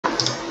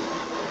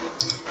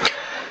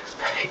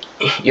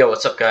Yo,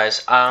 what's up,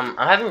 guys? I'm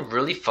having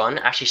really fun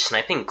actually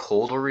sniping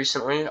Cold War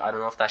recently. I don't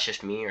know if that's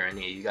just me or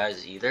any of you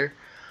guys either.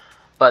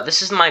 But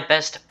this is my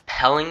best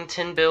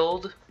Pelington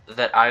build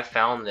that I've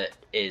found that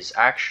is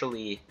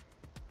actually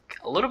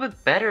a little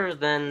bit better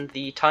than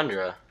the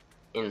Tundra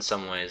in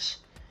some ways.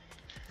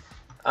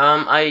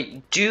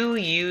 I do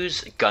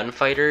use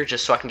Gunfighter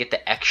just so I can get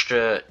the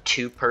extra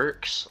 2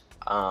 perks,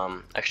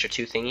 extra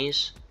 2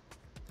 thingies,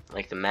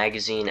 like the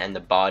magazine and the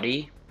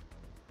body.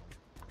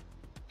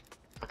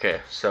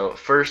 Okay, so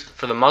first,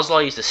 for the muzzle,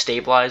 I use the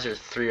Stabilizer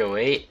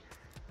 308.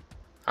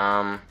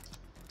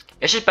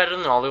 It's just better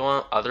than all the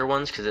other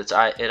ones, because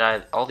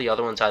all the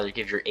other ones either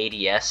give your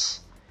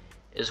ADS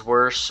is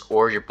worse,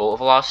 or your bullet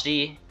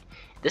velocity.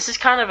 This is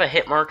kind of a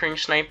hit marking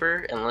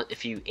sniper, and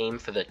if you aim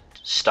for the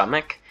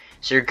stomach.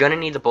 So you're going to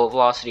need the bullet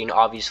velocity, and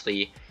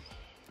obviously,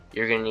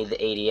 you're going to need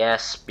the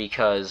ADS,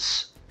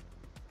 because,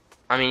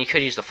 I mean, you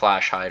could use the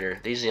flash hider.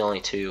 These are the only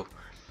two.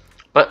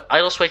 But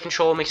idle sway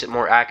control makes it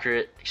more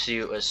accurate,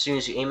 so as soon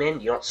as you aim in,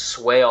 you don't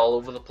sway all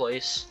over the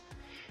place.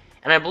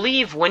 And I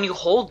believe when you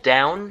hold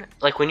down,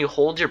 like when you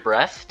hold your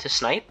breath to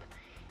snipe,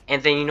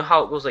 and then you know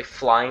how it goes like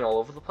flying all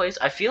over the place,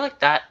 I feel like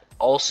that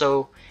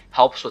also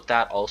helps with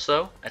that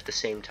also at the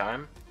same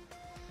time.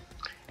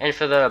 And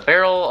for the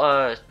barrel,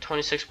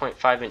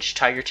 26.5-inch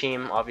Tiger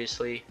Team,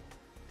 obviously.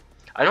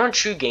 I know in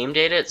True Game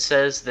Data it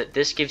says that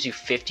this gives you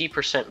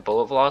 50%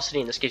 bullet velocity,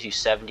 and this gives you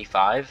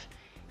 75,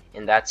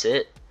 and that's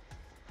it.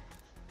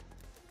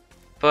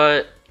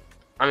 But,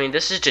 I mean,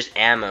 this is just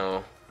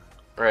ammo,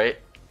 right?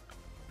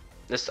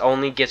 This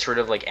only gets rid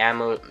of, like,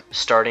 ammo,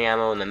 starting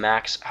ammo, and the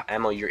max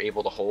ammo you're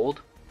able to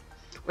hold.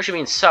 Which, I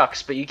mean,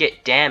 sucks, but you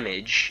get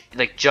damage,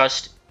 like,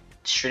 just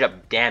straight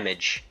up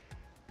damage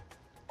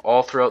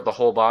all throughout the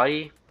whole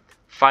body.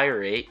 Fire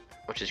rate,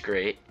 which is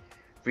great.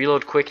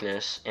 Reload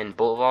quickness, and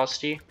bullet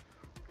velocity.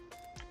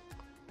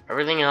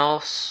 Everything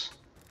else...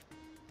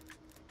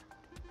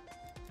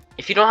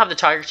 If you don't have the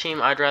Tiger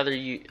Team,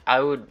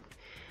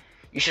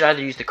 you should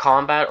either use the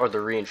combat or the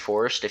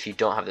reinforced if you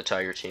don't have the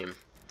Tiger Team.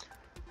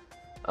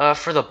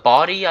 For the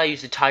body, I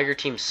use the Tiger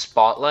Team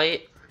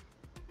Spotlight.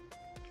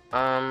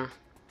 I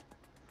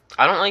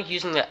don't like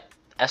using the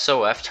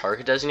SOF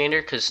target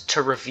designator because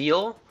to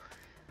reveal,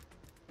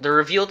 the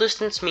reveal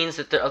distance means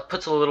that it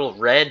puts a little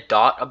red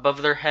dot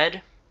above their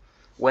head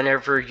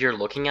whenever you're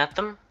looking at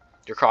them.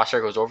 Your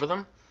crosshair goes over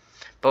them.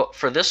 But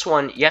for this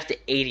one, you have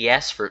to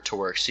ADS for it to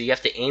work. So you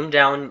have to aim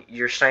down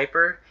your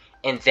sniper,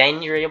 and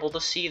then you're able to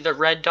see the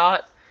red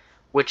dot,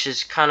 which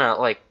is kind of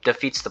like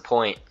defeats the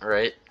point,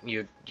 right?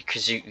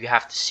 Because you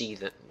have to see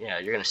that. Yeah,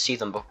 you're gonna see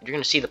them. You're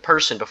gonna see the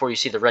person before you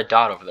see the red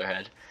dot over their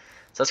head.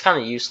 So that's kind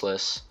of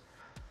useless.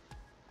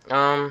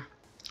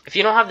 If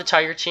you don't have the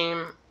Tiger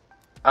Team,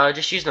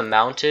 just use the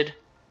mounted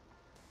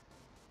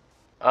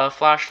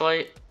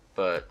flashlight.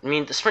 But I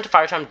mean, the sprint to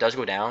fire time does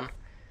go down,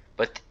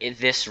 but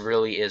this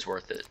really is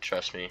worth it.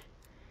 Trust me.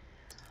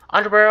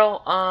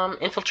 Underbarrel,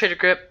 infiltrator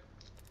grip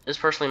is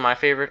personally my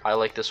favorite. I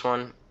like this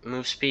one.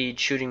 Move speed,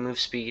 shooting move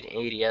speed,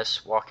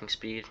 ADS, walking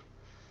speed.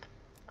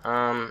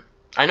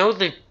 I know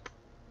the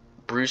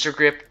bruiser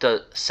grip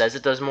says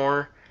it does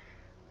more,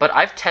 but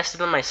I've tested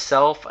them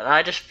myself, and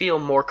I just feel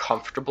more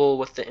comfortable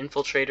with the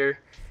infiltrator.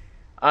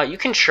 You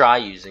can try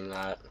using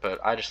that, but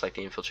I just like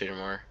the infiltrator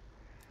more.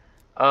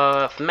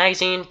 For the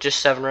magazine, just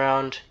 7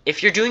 round.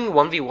 If you're doing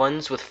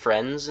 1v1s with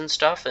friends and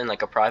stuff in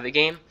like a private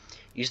game,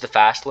 use the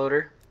fast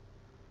loader.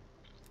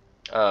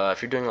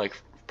 If you're doing like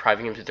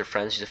private games with your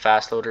friends, use a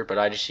fast loader, but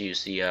I just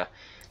use the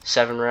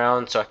 7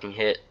 round so I can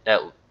hit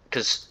that,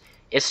 because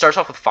it starts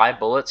off with 5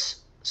 bullets.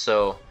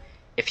 So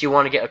if you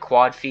want to get a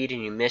quad feed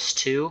and you miss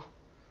 2,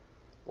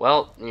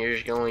 well, you're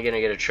only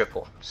gonna get a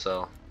triple.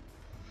 So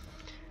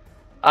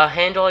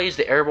handle, I use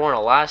the airborne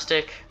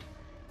elastic.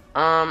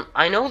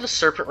 I know the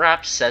serpent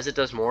wrap says it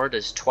does more. It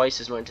does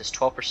twice as much, as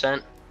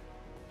 12%,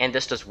 and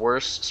this does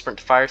worse. Sprint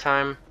to fire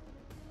time.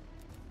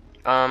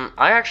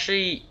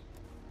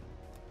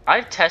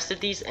 I've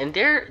tested these, and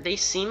they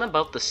seem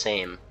about the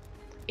same,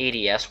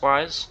 ADS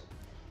wise.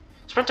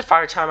 Sprint to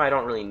fire time, I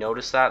don't really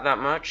notice that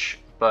much,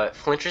 but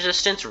flinch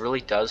resistance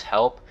really does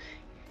help,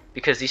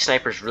 because these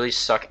snipers really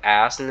suck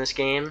ass in this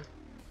game.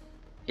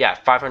 Yeah,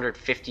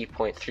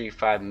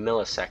 550.35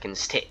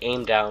 milliseconds to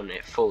aim down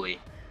it fully.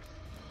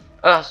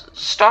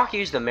 Stock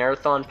use the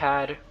marathon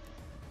pad.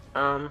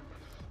 I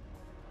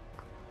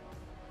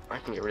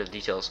can get rid of the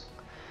details.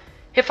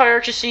 Hipfire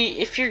accuracy,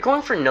 if you're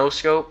going for no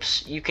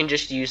scopes, you can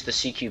just use the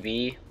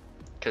CQB,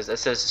 because that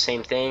says the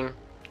same thing,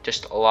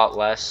 just a lot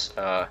less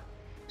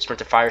sprint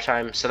to fire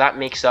time. So that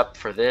makes up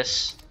for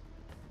this.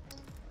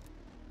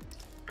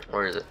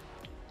 Where is it?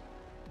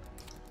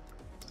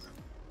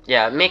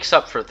 Yeah, it makes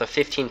up for the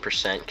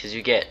 15%, because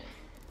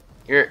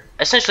you're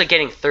essentially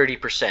getting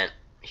 30%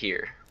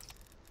 here.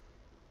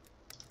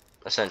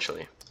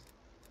 Essentially.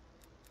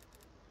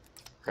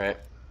 Right?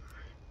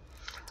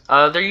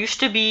 There used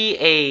to be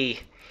a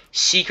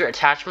secret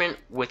attachment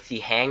with the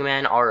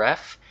Hangman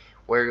RF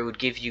where it would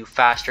give you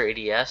faster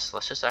ADS.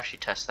 Let's just actually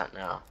test that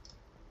now.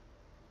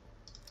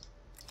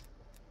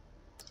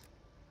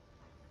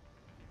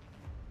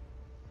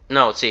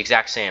 No, it's the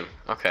exact same.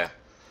 Okay.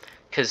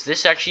 Because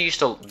this actually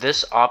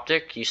this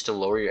optic used to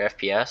lower your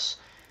FPS.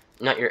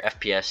 Not your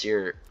FPS,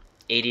 your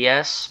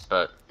ADS,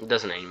 but it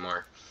doesn't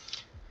anymore.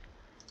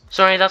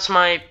 So anyway, that's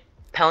my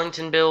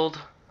Pelington build.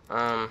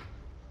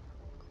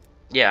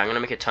 Yeah, I'm gonna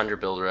make a Tundra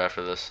build right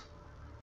after this.